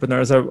many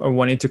entrepreneurs are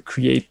wanting to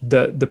create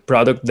the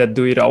product that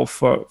do it all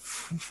for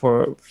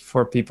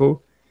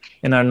people,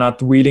 and are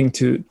not willing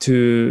to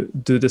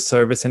do the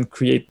service and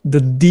create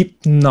the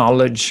deep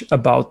knowledge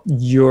about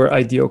your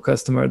ideal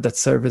customer that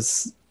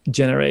service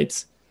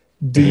generates.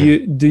 Do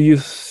you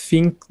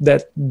think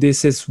that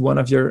this is one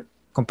of your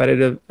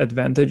competitive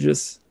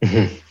advantages?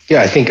 Mm-hmm.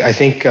 Yeah, I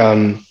think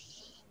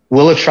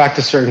we'll attract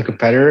a certain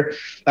competitor,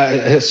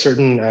 a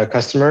certain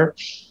customer,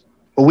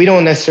 but we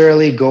don't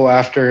necessarily go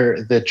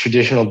after the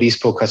traditional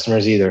bespoke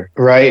customers either,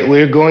 right?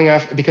 We're going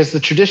after, because the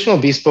traditional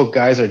bespoke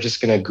guys are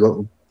just going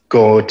to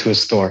go to a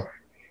store.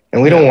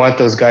 And we don't want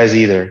those guys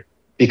either,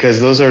 because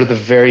those are the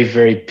very,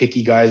 very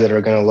picky guys that are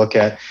going to look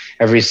at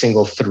every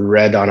single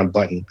thread on a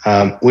button.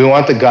 We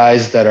want the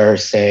guys that are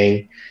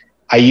saying,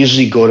 I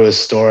usually go to a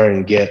store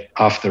and get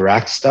off the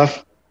rack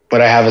stuff,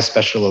 but I have a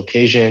special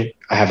occasion.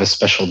 I have a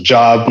special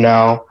job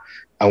now.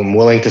 I'm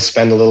willing to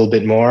spend a little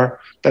bit more,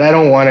 but I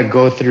don't want to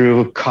go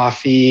through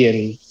coffee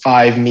and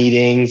 5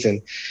 meetings. And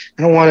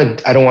I don't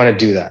want to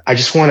do that. I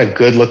just want a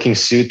good looking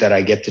suit that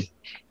I get to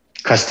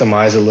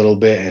customize a little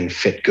bit and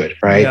fit good,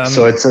 right? Yeah,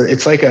 so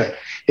it's like an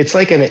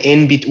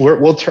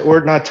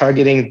we're not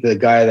targeting the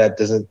guy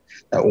that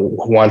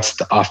wants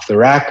the off the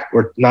rack.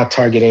 We're not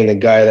targeting the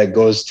guy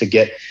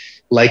that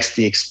likes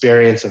the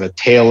experience of a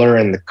tailor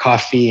and the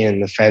coffee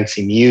and the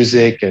fancy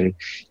music and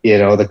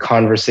the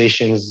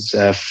conversations,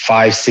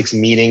 5-6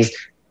 meetings.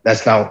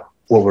 That's not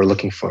what we're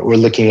looking for. We're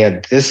looking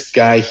at this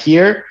guy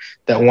here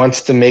that wants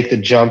to make the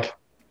jump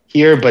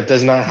here, but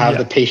does not have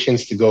the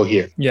patience to go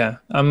here. Yeah,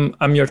 I'm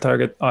your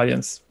target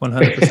audience,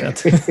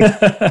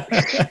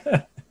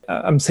 100%.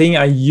 I'm saying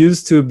I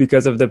used to,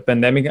 because of the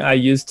pandemic, I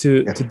used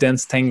to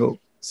dance tango.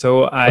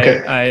 So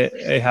I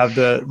have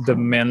the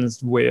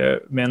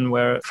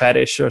menwear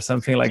fetish or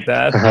something like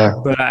that.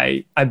 But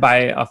I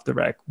buy off the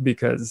rack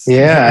because...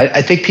 Yeah,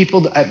 I think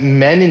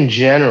men in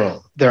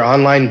general, their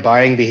online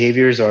buying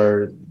behaviors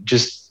are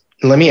just,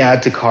 let me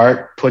add to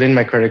cart, put in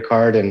my credit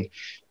card, and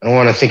I don't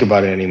want to think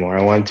about it anymore.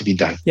 I want it to be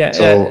done. Yeah.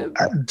 So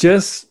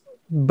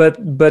but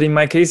in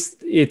my case,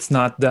 it's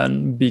not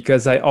done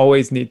because I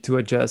always need to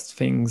adjust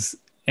things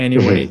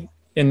anyway.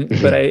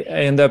 But I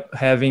end up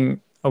having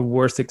a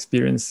worse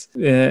experience.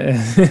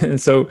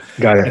 So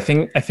I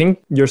think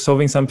you're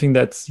solving something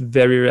that's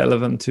very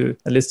relevant to,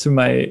 at least to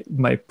my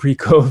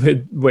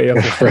pre-COVID way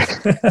of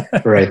life.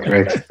 Right.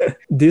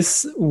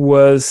 This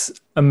was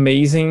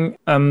amazing.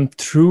 I'm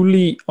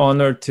truly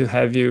honored to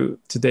have you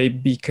today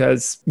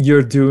because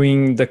you're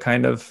doing the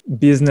kind of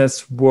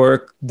business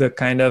work, the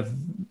kind of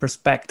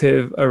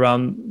perspective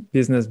around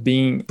business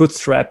being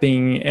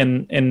bootstrapping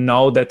and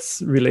all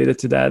that's related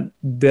to that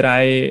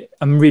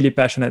I'm really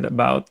passionate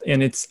about.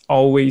 And it's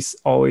always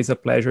a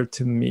pleasure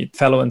to meet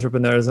fellow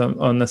entrepreneurs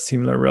on a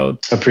similar road.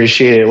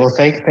 Appreciate it. Well,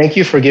 thank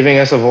you for giving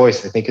us a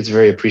voice. I think it's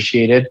very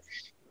appreciated.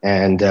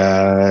 And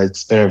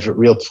it's been a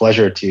real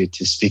pleasure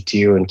to speak to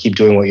you and keep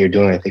doing what you're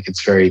doing. I think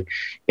it's very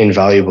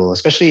invaluable,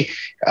 especially,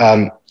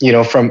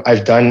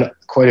 I've done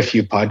quite a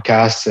few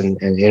podcasts and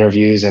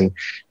interviews, and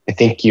I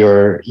think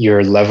your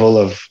level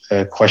of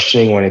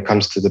questioning when it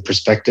comes to the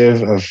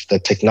perspective of the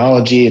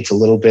technology, it's a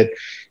little bit,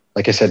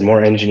 like I said,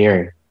 more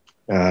engineering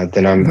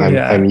than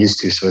I'm used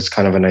to. So it's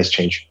kind of a nice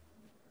change.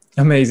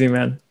 Amazing,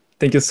 man.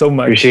 Thank you so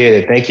much. Appreciate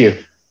it. Thank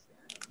you.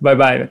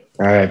 Bye-bye.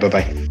 All right.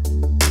 Bye-bye.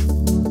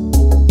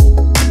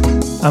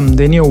 I'm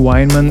Daniel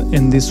Weinman,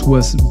 and this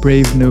was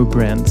Brave New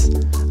Brands.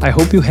 I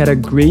hope you had a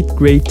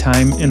great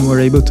time and were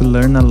able to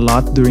learn a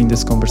lot during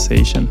this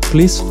conversation.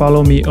 Please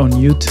follow me on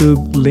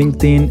YouTube,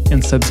 LinkedIn,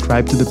 and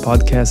subscribe to the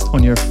podcast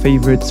on your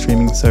favorite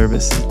streaming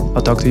service.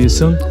 I'll talk to you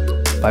soon.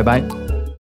 Bye-bye.